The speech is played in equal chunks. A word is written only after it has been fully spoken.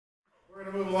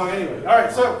We're going to move along anyway. All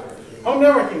right, so home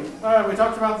networking. We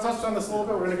touched on this a little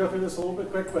bit. We're going to go through this a little bit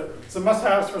quick, but some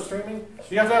must-haves for streaming.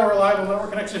 You have to have a reliable network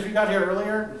connection. If you got here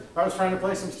earlier, I was trying to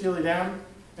play some Steely Dan,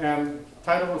 and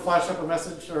Tidal would flash up a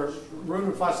message, or Roon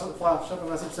would flash up a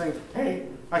message saying, hey,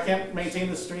 I can't maintain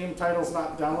the stream. Tidal's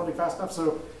not downloading fast enough,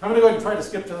 so I'm going to go ahead and try to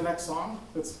skip to the next song.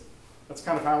 That's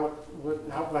kind of how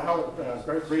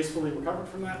it gracefully recovered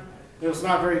from that. It was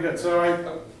not very good.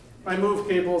 So I moved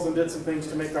cables and did some things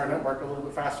to make our network a little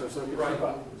bit faster so it could keep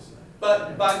up.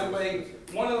 But by the way,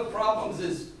 one of the problems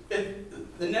is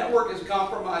the network is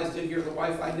compromised in here, the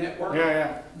Wi-Fi network.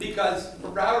 Yeah. Because the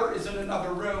router is in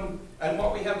another room, and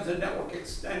what we have is a network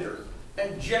extender.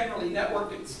 And generally,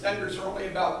 network extenders are only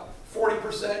about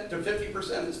 40% to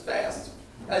 50% as fast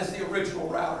as the original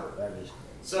router.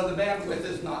 So the bandwidth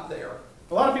is not there.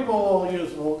 A lot of people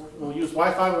will use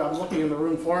Wi-Fi. I'm looking in the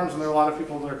Roon forums, and there are a lot of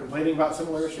people that are complaining about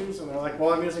similar issues, and they're like,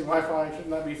 well, I'm using Wi-Fi,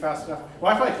 shouldn't that be fast enough?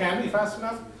 Wi-Fi can be fast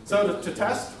enough. So to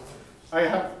test, I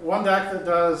have one DAC that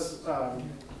does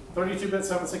 32-bit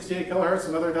 768 kilohertz,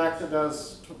 another DAC that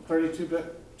does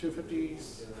 32-bit 250,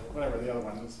 whatever the other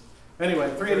one is. Anyway,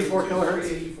 384 kilohertz.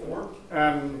 384.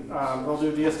 And they'll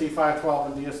do DSD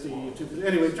 512 and DSD 250.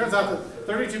 Anyway, it turns out that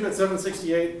 32-bit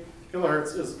 768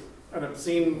 kilohertz is an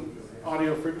obscene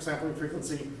audio sampling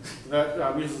frequency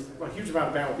that uses a huge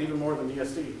amount of bandwidth, even more than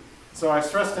DSD. So I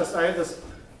stress test. I had this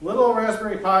little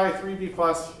Raspberry Pi 3B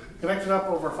Plus connected up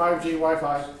over 5G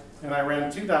Wi-Fi, and I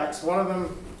ran two DACs. One of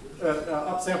them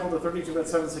upsampled to 32-bit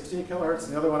 768 kilohertz,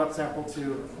 and the other one upsampled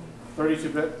to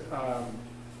 32-bit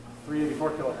 384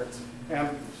 kilohertz.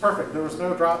 And perfect. There was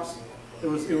no drops. It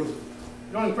was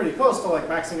going pretty close to like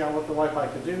maxing out what the Wi-Fi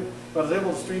could do, but I was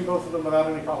able to stream both of them without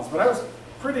any problems. But I was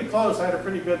pretty close. I had a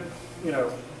pretty good,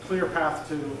 clear path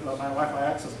to my Wi-Fi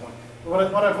access point.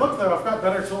 But what I've looked though, I've got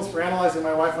better tools for analyzing my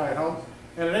Wi-Fi at home.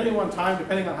 And at any one time,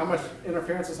 depending on how much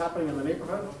interference is happening in the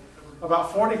neighborhood,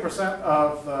 about 40%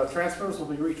 of the transfers will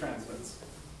be retransmits.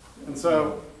 And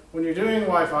so when you're doing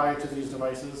Wi-Fi to these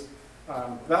devices,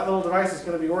 that little device is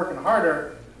going to be working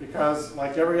harder because,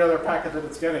 like every other packet that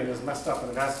it's getting, is messed up,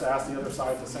 and it has to ask the other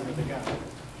side to send it again.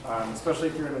 Especially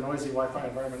if you're in a noisy Wi-Fi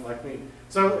environment like me.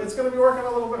 So it's going to be working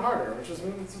a little bit harder, which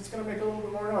means it's going to make a little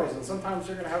bit more noise, and sometimes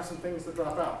you're going to have some things that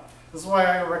drop out. This is why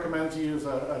I recommend to use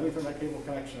an Ethernet cable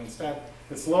connection instead.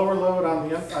 It's lower load on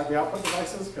the output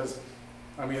devices, because,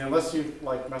 I mean, unless you've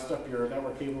messed up your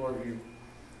network cable or you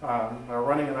are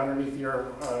running it underneath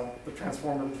the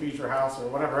transformer that feeds your house or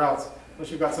whatever else, unless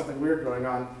you've got something weird going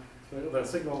on, the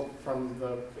signal from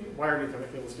the wired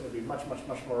Ethernet cable is going to be much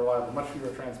more reliable, much fewer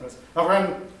transmits.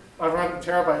 I've run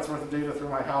terabytes worth of data through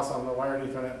my house on the wired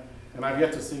Ethernet, and I've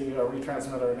yet to see a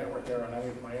retransmit or a network error on any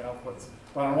of my outputs.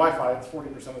 But on Wi-Fi, it's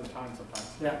 40% of the time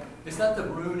sometimes. Yeah. Is that the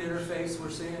Roon interface we're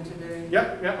seeing today?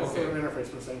 Yep, that's the Roon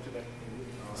interface we're seeing today.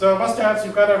 So must-haves,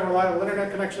 you've got to have a reliable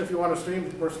internet connection if you want to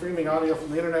stream. We're streaming audio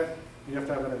from the internet. You have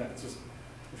to have internet. It's just,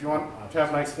 if you want to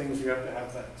have nice things, you have to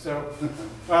have that. So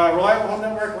reliable home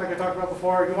network, like I talked about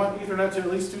before, you want Ethernet to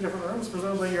at least 2 different rooms.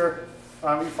 Presumably you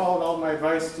followed all my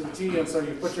advice to the T, and so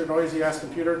you put your noisy-ass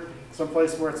computer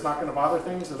someplace where it's not going to bother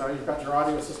things, and now you've got your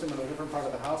audio system in a different part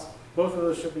of the house. Both of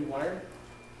those should be wired,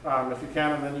 if you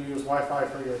can, and then you use Wi-Fi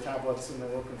for your tablets and the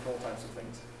remote control types of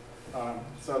things.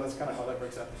 So that's kind of how that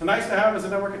breaks out. The nice to have is a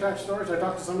network-attached storage. I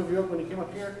talked to some of you when you came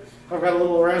up here. I've got a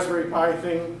little Raspberry Pi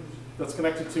thing that's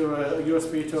connected to a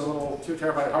USB to a little 2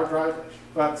 terabyte hard drive.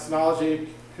 But Synology,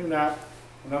 QNAP,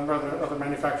 a number of other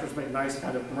manufacturers make nice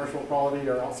kind of commercial quality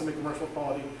or semi-commercial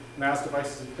quality NAS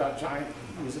devices. You've got giant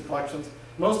music collections.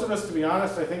 Most of us, to be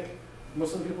honest, I think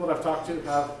most of the people that I've talked to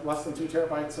have less than 2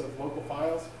 terabytes of local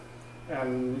files.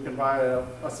 And you can buy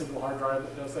a single hard drive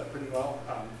that does that pretty well.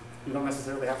 You don't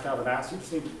necessarily have to have a NAS. You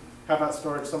just need to have that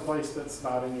storage someplace that's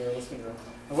not in your listening room.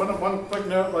 And one quick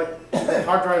note,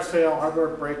 hard drives fail, hardware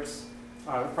breaks.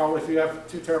 Probably if you have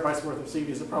 2 terabytes worth of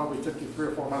CDs, it probably took you 3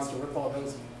 or 4 months to rip all of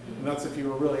those. And that's if you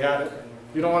were really at it.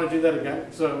 You don't want to do that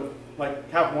again. So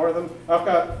have more of them. I've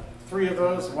got 3 of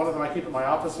those. One of them I keep in my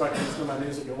office so I can listen to my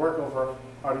music at work over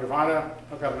Audiovana.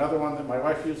 I've got another one that my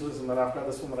wife uses, and then I've got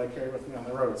this one that I carry with me on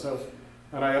the road.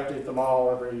 And I update them all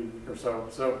every week or so.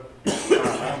 So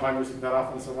I don't mind using that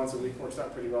often, so once a week works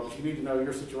out pretty well. But you need to know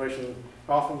your situation.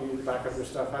 How often you need to back up your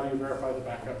stuff? How do you verify the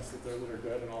backups that are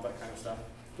good and all that kind of stuff?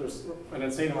 There's an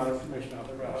insane amount of information out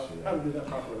there about how to do that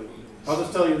properly. I'll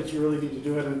just tell you that you really need to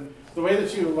do it. And the way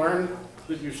that you learn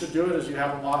that you should do it is you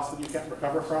have a loss that you can't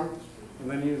recover from. And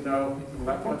then you know from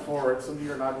that point forward, some of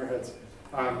you are nodding your heads,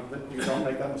 that you don't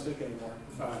make that mistake anymore.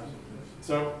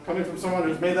 So coming from someone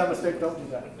who's made that mistake, don't do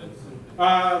that.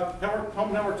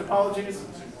 Home network topologies.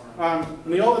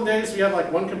 In the olden days, you had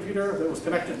like one computer that was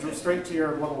connected straight to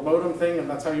your little modem thing, and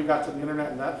that's how you got to the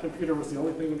internet, and that computer was the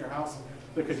only thing in your house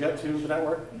that could get to the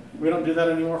network. We don't do that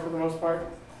anymore for the most part.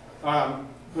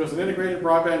 There's an integrated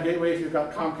broadband gateway. If you've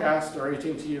got Comcast or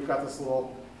AT&T, you've got this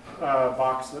little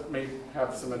box that may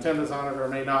have some antennas on it or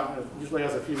may not. It usually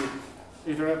has a few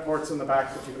Ethernet ports in the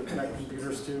back that you can connect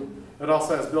computers to. It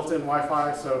also has built-in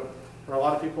Wi-Fi, so for a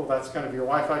lot of people, that's kind of your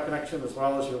Wi-Fi connection as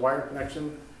well as your wired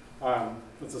connection.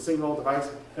 It's a single device.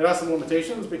 It has some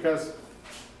limitations because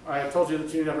I have told you that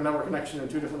you need to have a network connection in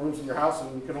 2 different rooms in your house,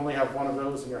 and you can only have one of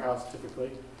those in your house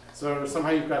typically. So somehow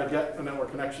you've got to get a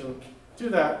network connection to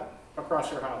that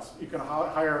across your house. You can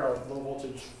hire a low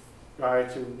voltage guy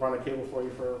to run a cable for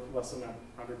you for less than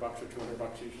 $100 or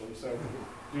 $200 usually. So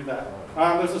do that.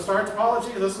 There's a star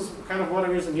topology. This is kind of what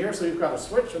I'm using here. So you've got a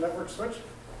switch, a network switch,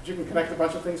 that you can connect a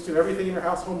bunch of things to. Everything in your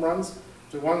house home runs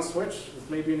to one switch,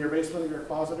 maybe in your basement or your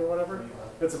closet or whatever.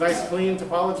 It's a nice clean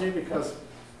topology because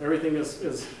everything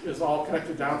is all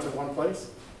connected down to one place.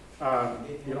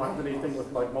 You don't have anything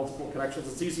with like multiple connections.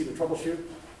 It's easy to troubleshoot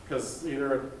because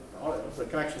either the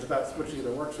connection to that switch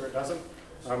either works or it doesn't.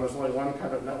 There's only one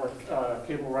kind of network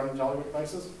cable running to all your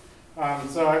devices.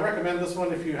 So I recommend this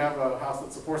one if you have a house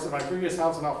that supports it. My previous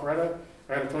house in Alpharetta,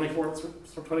 I had a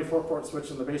 24-port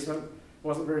switch in the basement. It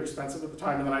wasn't very expensive at the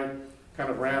time, and then I kind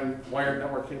of ran wired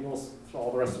network cables to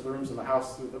all the rest of the rooms in the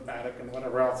house through the attic and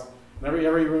whatever else. And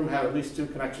every room had at least 2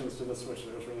 connections to the switch.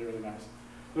 It was really, really nice.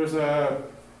 There's a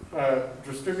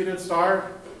distributed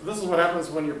star. This is what happens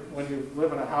when you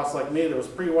live in a house like me that was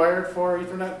pre-wired for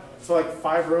Ethernet. So like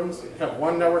 5 rooms, you have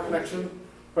one network connection,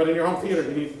 but in your home theater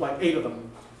you need like 8 of them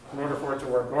in order for it to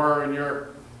work. Or in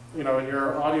your, in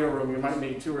your audio room you might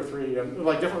need 2 or 3, and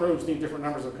like different rooms need different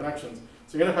numbers of connections.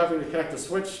 So you end up having to connect a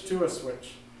switch to a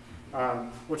switch.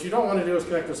 What you don't want to do is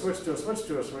connect a switch to a switch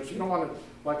to a switch. You don't want to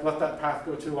like let that path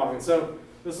go too long. And so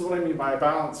this is what I mean by a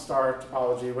balanced star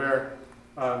topology, where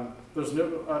there's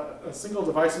a single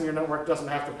device in your network doesn't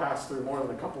have to pass through more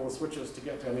than a couple of switches to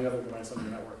get to any other device on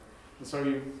your network. And so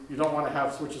you don't want to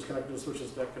have switches connected to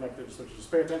switches connected to switches.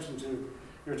 Just pay attention to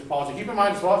your topology. Keep in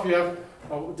mind as well, if you have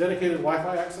a dedicated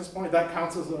Wi-Fi access point, that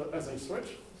counts as a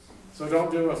switch. So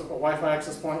don't do a Wi-Fi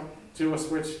access point to a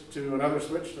switch to another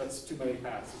switch. That's too many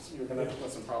paths. You're going to end up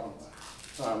with some problems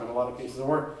in a lot of cases.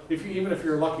 Or even if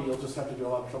you're lucky, you'll just have to do a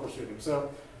lot of troubleshooting.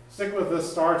 So stick with this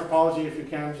star topology if you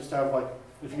can. Just have like,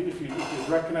 if your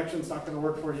direct connection's not going to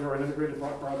work for you or an integrated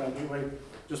broadband gateway,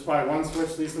 just buy one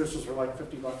switch. These switches are like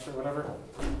 $50 or whatever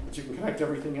that you can connect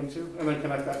everything into, and then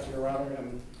connect that to your router,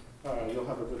 and you'll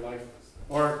have a good life.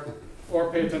 Or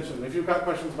pay attention. If you've got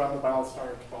questions about the balanced star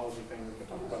topology thing, we can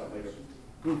talk about it later.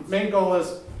 Main goal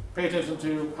is pay attention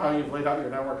to how you've laid out your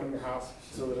network in your house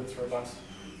so that it's robust.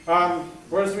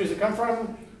 Where does the music come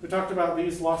from? We talked about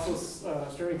these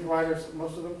lossless streaming providers,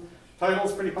 most of them.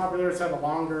 Tidal's pretty popular. It's had a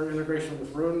longer integration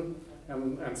with Roon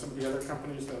and some of the other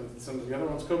companies than some of the other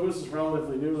ones. Qobuz is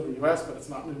relatively new in the US, but it's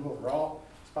not new overall.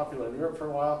 It's popular in Europe for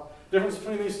a while. Difference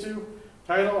between these two: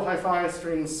 Tidal, hi-fi,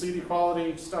 streams CD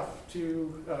quality stuff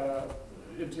to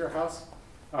into your house.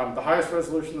 The highest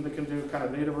resolution that it can do kind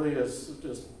of natively is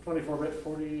 24-bit,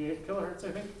 48 kilohertz,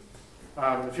 I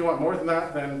think. If you want more than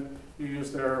that, then you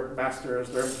use their masters,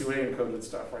 their MQA encoded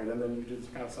stuff, right? And then you do the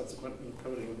kind of subsequent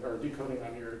encoding or decoding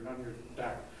on your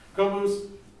DAC. Qobuz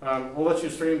will let you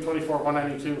stream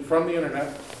 24/192 from the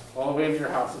internet all the way into your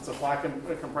house. It's a FLAC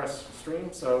compressed stream,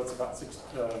 so it's about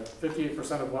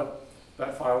 58% of what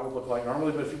that file would look like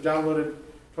normally. But if you've downloaded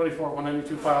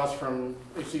 24/192 files from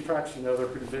HD tracks, you know they're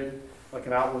pretty big. Like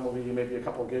an album will be maybe a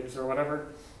couple gigs or whatever.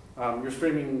 You're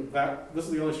streaming that. This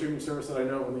is the only streaming service that I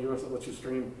know in the US that lets you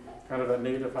stream kind of that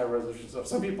native high resolution stuff.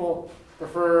 Some people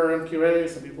prefer MQA,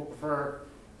 some people prefer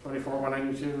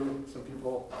 24/192, some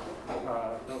people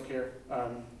don't care.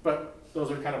 But those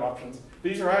are kind of options.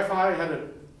 These are hi-fi, had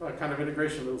a kind of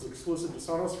integration that was exclusive to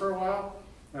Sonos for a while,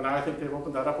 and I think they've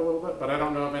opened that up a little bit, but I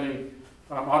don't know of any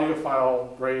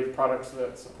audiophile grade products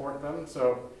that support them,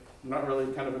 so I'm not really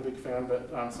kind of a big fan, but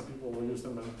some people will use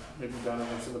them, and maybe down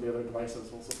and some of the other devices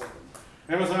will support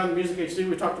them. Amazon Music HD,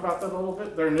 we talked about that a little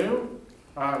bit. They're new.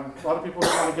 A lot of people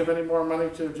don't want to give any more money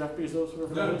to Jeff Bezos,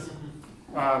 whoever it is.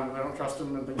 I don't trust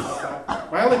him and things like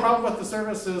that. My only problem with the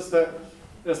service is that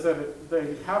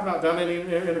they have not done any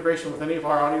integration with any of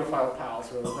our audiophile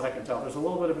pals, really, that I can tell. There's a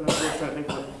little bit of an integration, I think,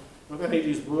 with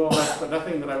NETGEAR's Blue OS, but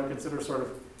nothing that I would consider sort of,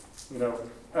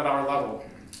 at our level.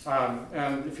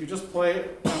 And if you just play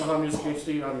Amazon Music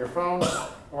HD on your phone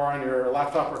or on your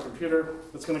laptop or computer,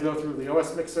 it's going to go through the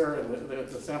OS mixer, and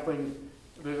the sampling,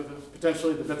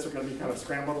 potentially the bits are going to be kind of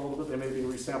scrambled a little bit. They may be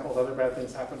resampled, other bad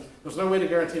things happen. There's no way to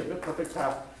guarantee a bit perfect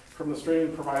path. from the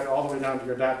streaming provider all the way down to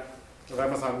your DAC of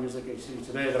Amazon Music HD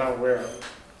today that I'm aware of.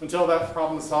 Until that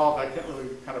problem is solved, I can't really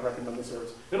kind of recommend the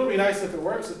service. It'll be nice if it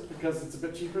works because it's a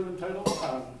bit cheaper than Tidal.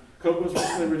 Kogo's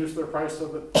recently reduced their price so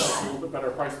that there's a little bit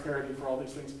better price parity for all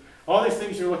these things. All these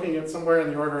things you're looking at somewhere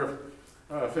in the order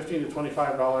of $15 to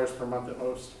 $25 per month at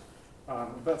most.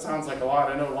 That sounds like a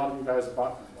lot. I know a lot of you guys have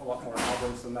bought a lot more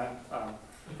albums than that.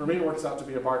 For me, it works out to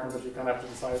be a bargain, but you kind of have to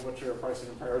decide what your pricing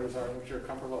and priorities are and what your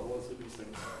comfort level is with these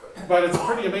things. But it's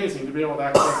pretty amazing to be able to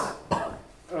access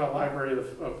a library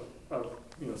of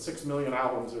 6 million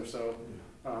albums or so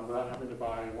without having to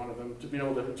buy one of them. To be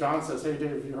able to, John says, hey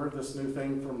Dave, you heard this new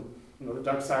thing from the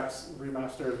Doug Sachs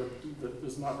remaster that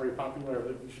is not very popular,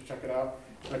 that you should check it out.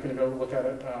 I can go look at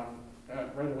it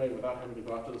right away without having to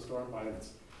go out to the store and buy it.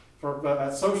 For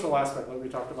that social aspect that we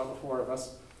talked about before of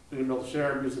us being able to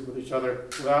share music with each other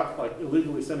without like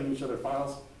illegally sending each other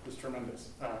files is tremendous.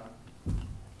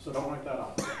 So don't write that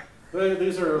off.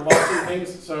 These are lawsuit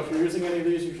things, so if you're using any of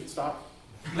these, you should stop.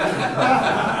 Right?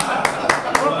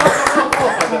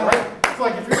 It's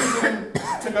like if you're using them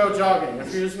to go jogging,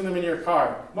 if you're using them in your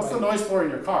car, what's the noise floor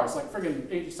in your car? It's like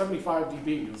friggin' 75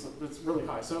 dB. It's really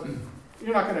high. So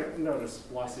you're not going to notice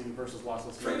lossy versus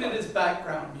lossless. Treat it as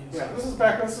background music. Yeah, this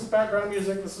is background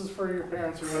music. This is for your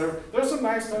parents or whatever. There's some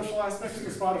nice social aspects to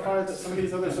Spotify that some of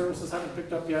these other services haven't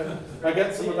picked up yet. I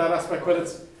get some of that aspect, but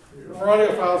it's for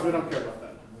audiophiles, we don't care about that.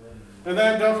 And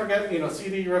then don't forget,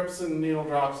 CD rips and needle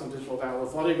drops and digital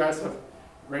downloads. A lot of you guys have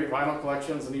great vinyl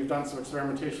collections, and you've done some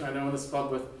experimentation, I know, in this club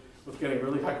with getting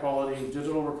really high quality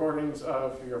digital recordings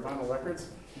of your vinyl records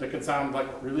that can sound like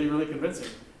really, really convincing.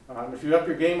 If you up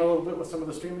your game a little bit with some of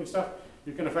the streaming stuff,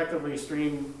 you can effectively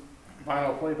stream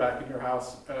vinyl playback in your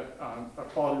house at a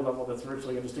quality level that's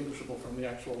virtually indistinguishable from the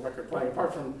actual record playing,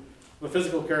 apart from the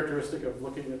physical characteristic of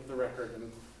looking at the record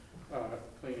and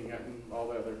cleaning it and all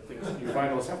the other things that you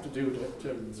vinyls have to do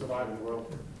to survive in the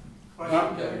world.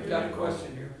 You've got a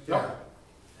question here. Yeah.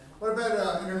 What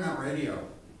about internet radio?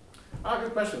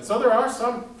 Good question. So there are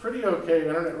some pretty okay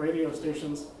internet radio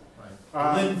stations.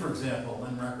 Right. Lynn, for example,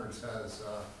 Lynn Records has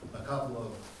a couple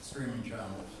of streaming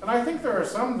channels. And I think there are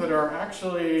some that are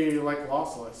actually like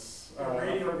lossless.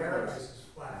 Radio Paradise is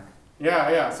flat.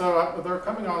 Yeah. So they're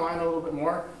coming online a little bit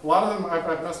more. A lot of them,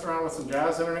 I've messed around with some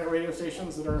jazz internet radio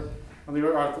stations that are on the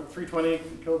order 320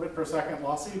 kilobit per second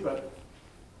lossy, but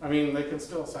I mean they can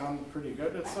still sound pretty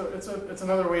good. It's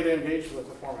another way to engage with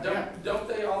the format. Don't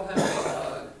they all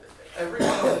have every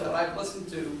one of them that I've listened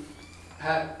to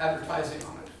had advertising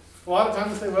on it? A lot of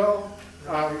times they will.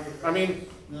 I mean,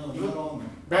 No, not all of them.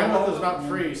 bandwidth is not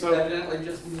free, so Evidently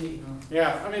just me.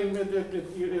 yeah. I mean,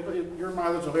 your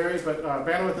mileage will vary, but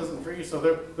bandwidth isn't free, so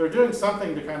they're doing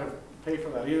something to kind of pay for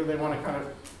that. Either they want to kind of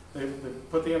they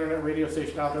put the internet radio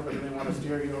station out there, but then they want to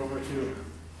steer you over to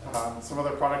some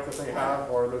other product that they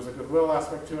have, or there's a goodwill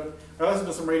aspect to it. I listen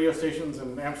to some radio stations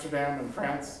in Amsterdam and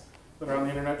France that are on the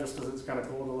internet just because it's kind of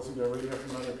cool to listen to a radio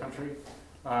from another country.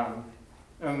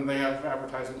 And they have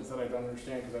advertisements that I don't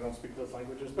understand because I don't speak those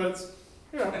languages. But it's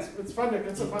it's fun.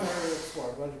 It's a fun area to explore.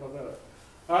 I'm glad you brought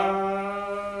that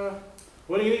up.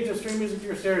 What do you need to stream music to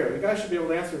your stereo? You guys should be able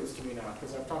to answer this to me now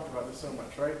because I've talked about this so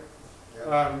much, right?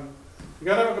 Yeah. You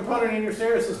got to have a component in your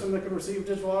stereo system that can receive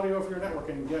digital audio for your network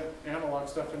and get analog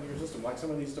stuff into your system, like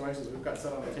some of these devices we've got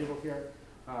set on the table here.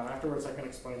 Afterwards, I can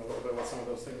explain a little bit what some of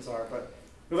those things are. But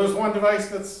there's one device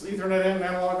that's Ethernet in,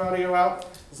 analog audio out.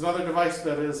 There's another device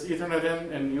that is Ethernet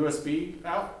in and USB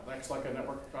out. That's like a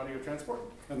network audio transport,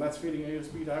 and that's feeding a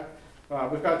USB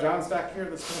DAC. We've got John's DAC here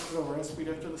that's connected over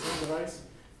SPDIF to the same device.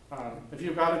 If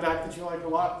you've got a DAC that you like a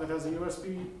lot that has a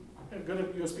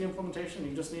good USB implementation,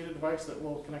 you just need a device that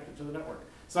will connect it to the network.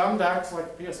 Some DACs,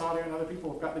 like PS Audio and other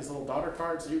people, have got these little daughter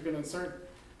cards that you can insert.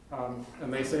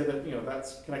 And they say that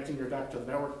that's connecting your DAC to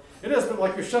the network. It is, but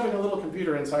like you're shoving a little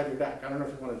computer inside your DAC. I don't know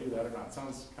if you want to do that or not. It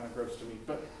sounds kind of gross to me,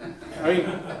 but I mean,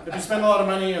 if you spend a lot of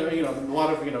money and a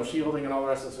lot of shielding and all the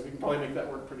rest of stuff, you can probably make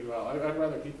that work pretty well. I'd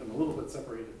rather keep them a little bit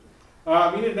separated.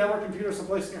 You need a network computer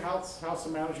someplace in your house to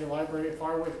manage your library,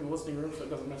 far away from the listening room so it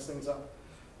doesn't mess things up.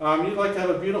 You'd like to have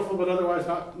a beautiful but otherwise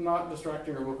not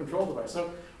distracting remote control device.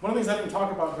 So one of the things I didn't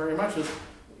talk about very much is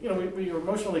we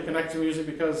emotionally connect to music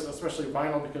because, especially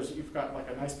vinyl, because you've got like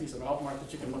a nice piece of album art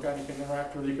that you can look at, you can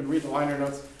interact with, you can read the liner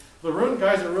notes. The Roon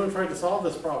guys at Roon tried to solve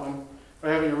this problem by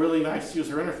having a really nice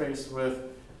user interface with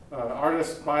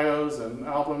artist bios and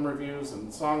album reviews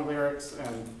and song lyrics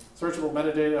and searchable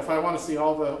metadata. If I want to see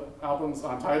all the albums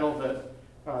on Tidal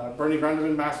that Bernie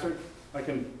Grundman mastered, I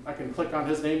can click on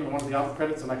his name in one of the album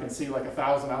credits and I can see like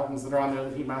 1,000 albums that are on there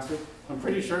that he mastered. I'm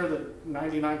pretty sure that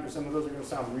 99% of those are going to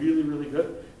sound really, really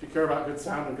good. If you care about good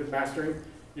sound and good mastering,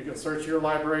 You can search your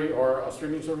library or a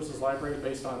streaming services library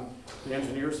based on the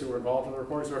engineers who were involved in the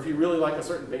recordings. Or if you really like a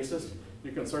certain bassist,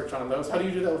 you can search on those. How do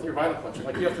you do that with your vinyl collection?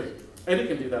 Like you have to, Eddie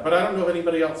can do that, but I don't know of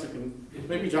anybody else who can.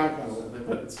 Maybe John can a little bit,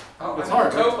 but it's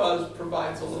hard. Cobuzz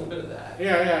provides a little bit of that.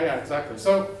 Yeah, exactly.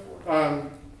 So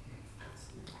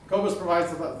Cobuzz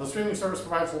provides, the streaming service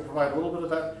provides, will provide a little bit of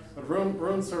that, but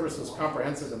Roon service is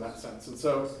comprehensive in that sense. And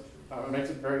so it makes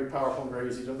it very powerful and very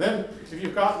easy to. Then, if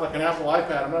you've got like an Apple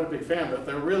iPad, I'm not a big fan, but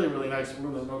they're really, really nice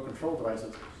Roon remote control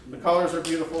devices. The colors are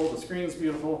beautiful, the screen's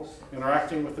beautiful,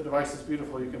 interacting with the device is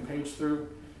beautiful. You can page through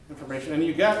information, and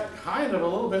you get kind of a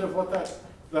little bit of what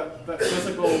that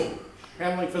physical,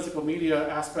 handling physical media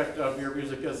aspect of your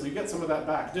music is. So you get some of that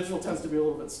back. Digital tends to be a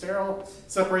little bit sterile,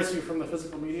 separates you from the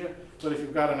physical media, but if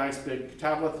you've got a nice big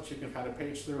tablet that you can kind of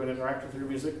page through and interact with your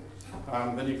music,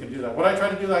 then you can do that. What I try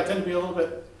to do, I tend to be a little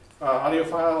bit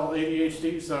audiophile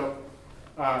ADHD, so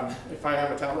if I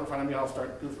have a tablet in front of me, I'll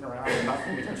start goofing around and not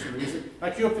paying attention to the music. I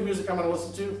queue up the music I'm going to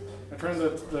listen to. I turn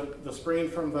the screen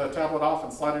from the tablet off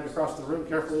and slide it across the room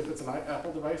carefully if it's an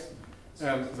Apple device,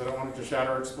 and because I don't want it to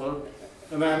shatter or explode.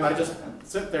 And then I just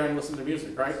sit there and listen to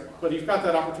music, right? But you've got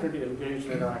that opportunity to engage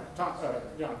and interact.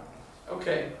 John.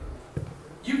 Okay.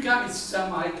 You got me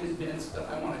semi-convinced that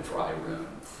I want to try Roon.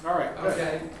 All right.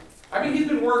 Okay. I mean, he's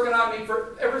been working on me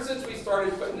ever since we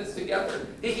started putting this together.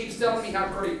 He keeps telling me how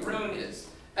great Roon is.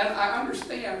 And I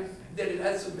understand that it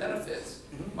has some benefits.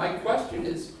 Mm-hmm. My question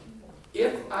is,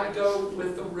 if I go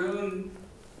with the Roon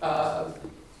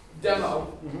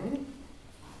demo,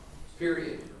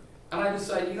 period, and I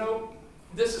decide, you know,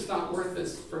 this is not worth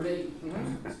this for me.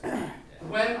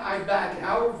 When I back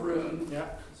out of Roon,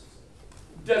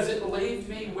 does it leave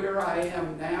me where I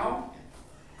am now?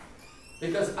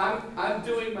 Because I'm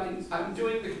doing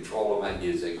the control of my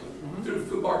music through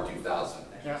Fubar 2000,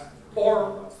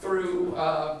 or through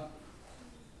oh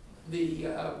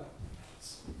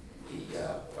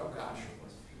gosh,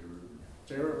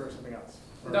 J-River or something else?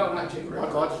 No, not J-River.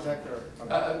 Logitech or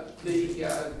the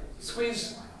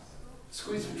squeeze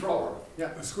controller.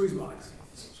 Yeah, A squeeze box.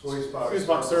 Squeeze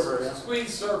box server. Yeah.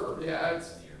 Squeeze server. Yeah,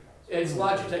 it's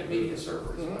Logitech Media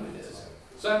Server is what it is.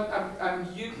 So I'm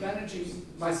managing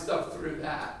my stuff through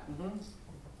that.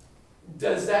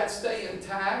 Does that stay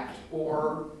intact,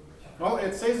 or? Well,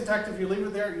 it stays intact. If you leave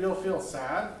it there, you'll feel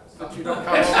sad that you don't have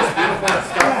all this beautiful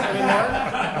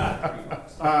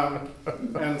stuff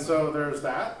anymore. And so there's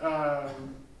that.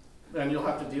 And you'll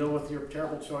have to deal with your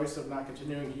terrible choice of not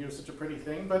continuing to use such a pretty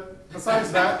thing. But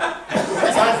besides that,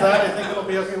 I think it'll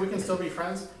be okay. We can still be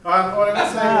friends. What I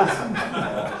would say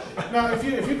is, now if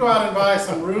you go out and buy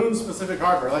some Roon specific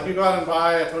hardware, like you go out and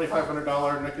buy a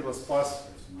 $2,500 Nicholas Plus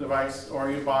device,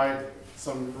 or you buy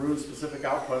some Roon specific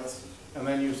outputs, and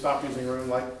then you stop using Roon,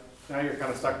 like now you're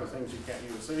kind of stuck with things you can't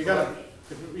use. So you gotta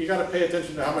pay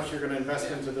attention to how much you're going to invest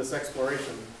into this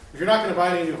exploration. If you're not going to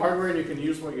buy any new hardware and you can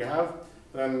use what you have,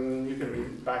 then you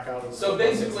can back out of. So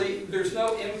basically, there's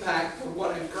no impact of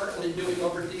what I'm currently doing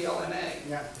over DLNA.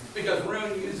 Yeah. Because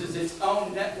Roon uses its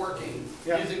own networking,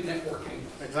 using networking.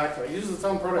 Exactly. It uses its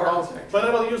own protocols, but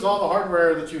it'll use all the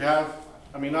hardware that you have.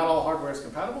 I mean, not all hardware is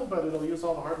compatible, but it'll use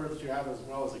all the hardware that you have as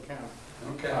well as it can.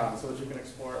 Okay. So that you can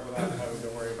explore it without having to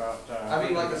worry about. I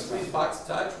mean, like a Squeezebox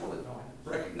Touch, will it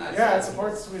recognize Yeah, that? it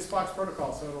supports Squeezebox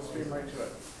protocol, so it'll stream right to it.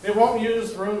 It won't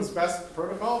use Roon's best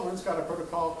protocol. Roon's got a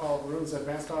protocol called Roon's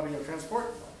Advanced Audio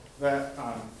Transport that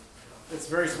it's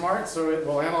very smart, so it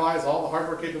will analyze all the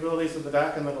hardware capabilities of the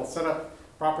DAC, and then it'll set up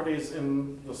properties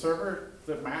in the server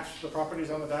that match the properties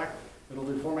on the DAC. It'll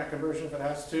do format conversion if it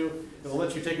has to. It'll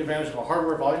let you take advantage of a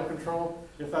hardware volume control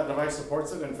if that device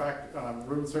supports it. In fact,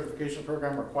 Roon's certification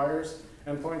program requires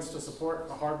endpoints to support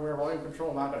a hardware volume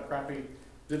control, not a crappy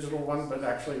digital one, but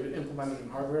actually implemented in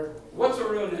hardware. What's a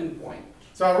Roon endpoint?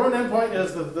 So a Roon endpoint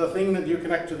is the thing that you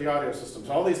connect to the audio system.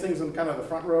 So all these things in kind of the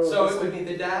front row. So it would be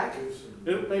the DAC?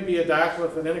 It may be a DAC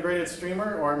with an integrated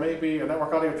streamer, or it may be a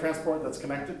network audio transport that's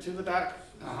connected to the DAC.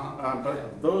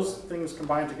 But those things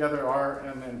combined together are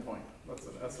an endpoint.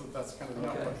 That's kind of the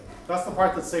output. That's the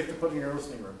part that's safe to put in your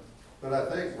listening room. But I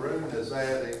think Roon is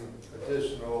adding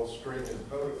additional streaming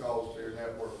protocols to your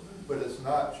network, but it's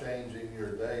not changing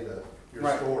your data, your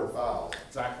stored files.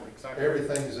 Exactly.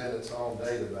 Everything's in its own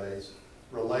database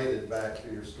related back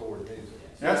to your stored music.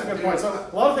 Yeah, that's a good point. So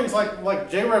a lot of things like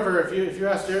J-River, if you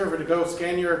ask J-River to go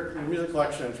scan your music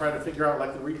collection and try to figure out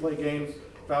like the replay gain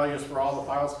values for all the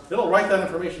files, it'll write that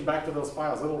information back to those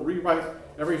files. It'll rewrite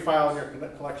every file in your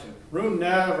collection. Roon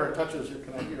never touches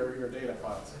your data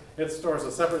files. It stores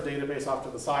a separate database off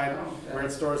to the side where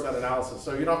it stores that analysis.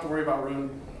 So you don't have to worry about Roon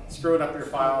screwing up your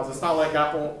files. It's not like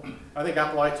Apple, I think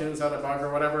Apple iTunes had a bug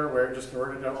or whatever where it just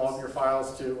converted all of your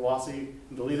files to lossy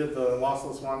and deleted the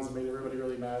lossless ones and made everybody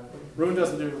really mad. Roon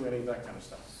doesn't do any of that kind of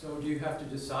stuff. So do you have to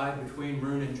decide between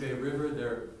Roon and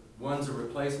JRiver? One's a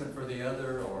replacement for the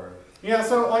other, or? Yeah,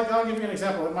 so like I'll give you an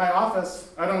example. In my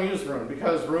office, I don't use Roon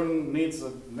because Roon needs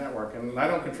a network, and I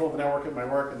don't control the network at my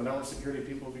work, and the network security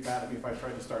people would be mad at me if I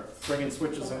tried to start bringing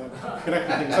switches in and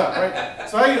connecting things up, right?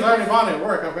 So I use Artivon at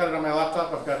work. I've got it on my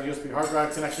laptop. I've got a USB hard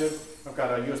drive connected. I've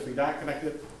got a USB DAC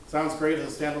connected. Sounds great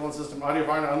as a standalone system.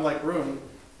 Artivon, unlike Roon,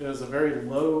 is a very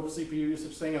low CPU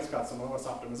usage thing. It's got some OS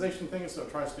optimization things, so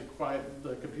it tries to quiet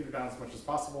the computer down as much as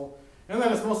possible. And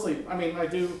then it's mostly, I mean,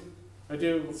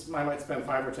 I might spend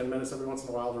 5 or 10 minutes every once in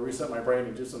a while to reset my brain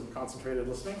and do some concentrated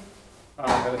listening.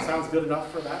 And it sounds good enough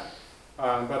for that,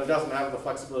 but it doesn't have the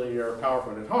flexibility or power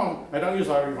for it. At home, I don't use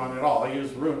Artivon at all. I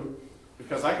use Roon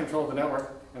because I control the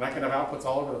network and I can have outputs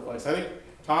all over the place. I think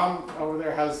Tom over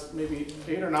there has maybe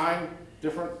 8 or 9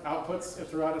 different outputs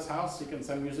throughout his house. He can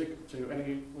send music to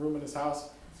any room in his house.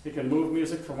 He can move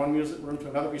music from one music room to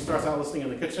another. If he starts out listening in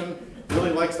the kitchen, really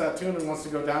likes that tune and wants to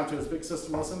go down to his big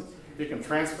system listen, he can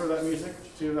transfer that music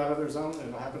to that other zone,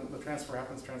 and the transfer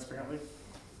happens transparently.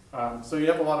 So you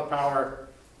have a lot of power.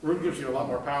 Roon gives you a lot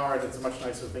more power, and it's a much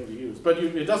nicer thing to use. But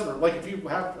it doesn't, like if you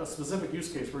have a specific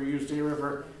use case where you use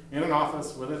JRiver in an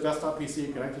office with a desktop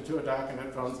PC connected to a DAC and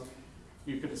headphones,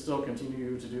 you could still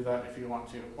continue to do that if you want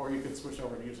to, or you could switch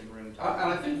over to using Roon. And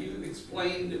I think you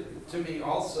explained to me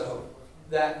also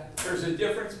that there's a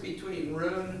difference between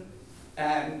Roon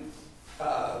and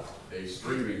a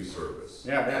streaming service.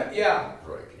 yeah.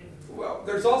 Right. Well,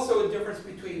 there's also a difference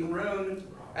between Roon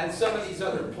and some of these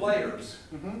other players.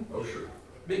 Mm-hmm. Oh, sure.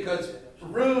 Because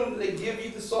Roon, they give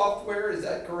you the software, is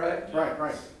that correct?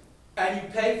 Right. And you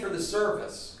pay for the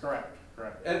service. Correct.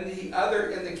 And the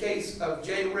other, in the case of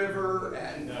JRiver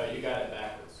and... No, you got it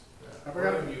backwards. I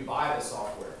forgot. Roon, you buy the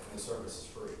software and the service is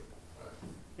free.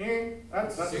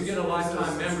 That's You get a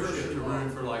lifetime membership to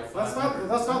Roon for like That's $500.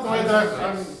 not the way that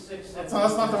that's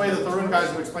not the way that the Roon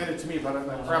guys have explained it to me, but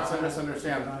perhaps I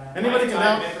misunderstand. Anybody can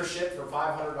Lifetime now. membership for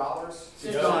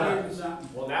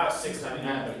 $500. Well, now it's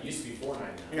 $699, but it used to be $499.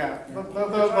 Yeah,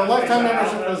 the lifetime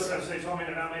membership is. Because they told me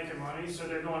they're not making money, so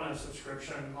they're doing a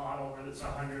subscription model where it's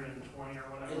 120 or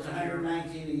whatever. It's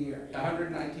 119 a year.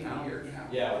 119 a year now.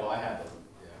 Yeah, well, I had them.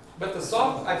 But the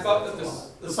I thought that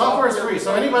the software is free,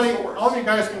 so anybody, all of you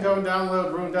guys can go and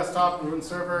download Roon Desktop, Roon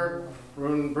Server,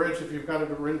 USBridge. If you've got a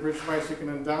USBridge device, you can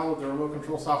then download the remote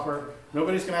control software.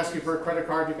 Nobody's going to ask you for a credit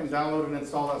card. You can download and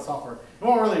install that software. It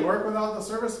won't really work without the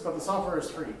service, but the software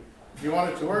is free. If you want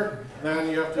it to work,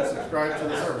 then you have to subscribe to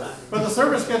the service. But the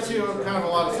service gets you kind of a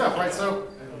lot of stuff, right? So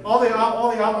all the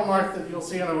album art that you'll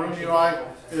see in a Roon UI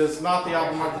is not the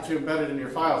album art that you embedded in your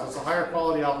files. It's a higher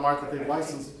quality album art that they've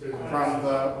licensed from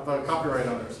the copyright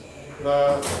owners.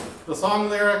 The song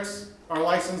lyrics are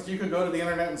licensed. You could go to the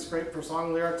internet and scrape for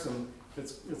song lyrics, and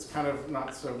it's kind of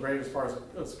not so great as far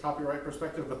as a copyright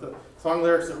perspective, but the song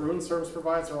lyrics that Roon service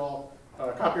provides are all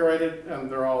copyrighted,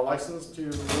 and they're all licensed to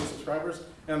Roon subscribers,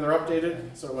 and they're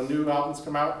updated, so when new albums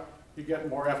come out, you get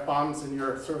more F-bombs in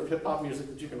your sort of hip-hop music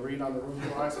that you can read on the Roon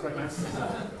UI. It's quite nice.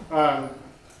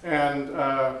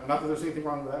 Not that there's anything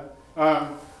wrong with that.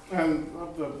 And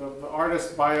the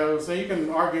artist bios, so you can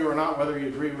argue or not whether you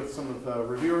agree with some of the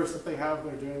reviewers that they have.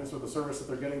 They're doing this with the service that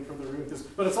they're getting from the Roon.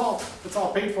 But it's all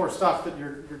paid for stuff that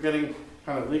you're getting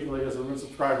kind of legally as a Roon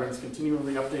subscriber, and it's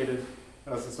continually updated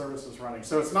as the service is running.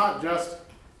 So it's not just,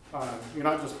 you're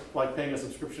not just like paying a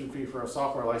subscription fee for a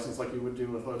software license like you would do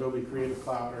with Adobe Creative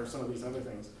Cloud or some of these other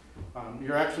things.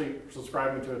 You're actually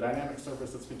subscribing to a dynamic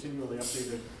service that's continually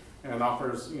updated and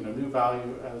offers new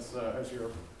value as your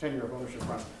tenure of ownership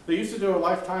runs. They used to do a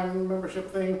lifetime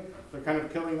membership thing. They're kind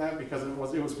of killing that because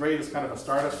it was great as kind of a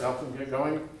startup to help them get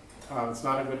going. It's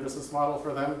not a good business model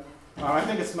for them. I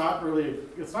think it's not really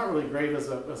great as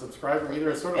a subscriber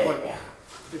either. It's sort of like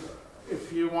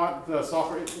if you want the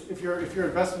software, if you're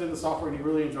invested in the software and you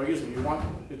really enjoy using it, you want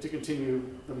it to continue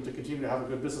to have a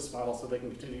good business model so they can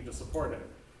continue to support it.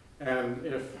 And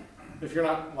if you're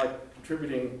not like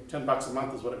contributing $10 a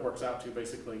month is what it works out to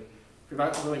basically. If you're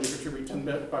not willing to contribute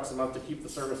 $10 a month to keep the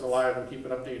service alive and keep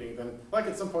it updating, then like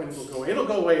at some point it'll go away. It'll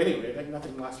go away anyway. I think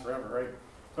nothing lasts forever, right?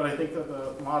 But I think that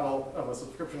the model of a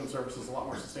subscription service is a lot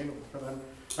more sustainable for them.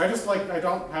 I have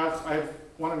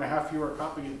 1.5 fewer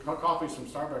coffees from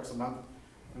Starbucks a month,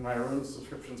 and my Roon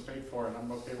subscription's paid for, and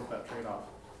I'm okay with that trade-off.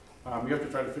 You have to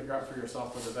try to figure out for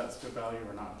yourself whether that's good value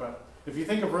or not. But if you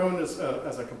think of Roon as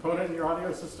a component in your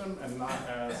audio system and not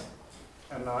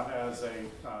as a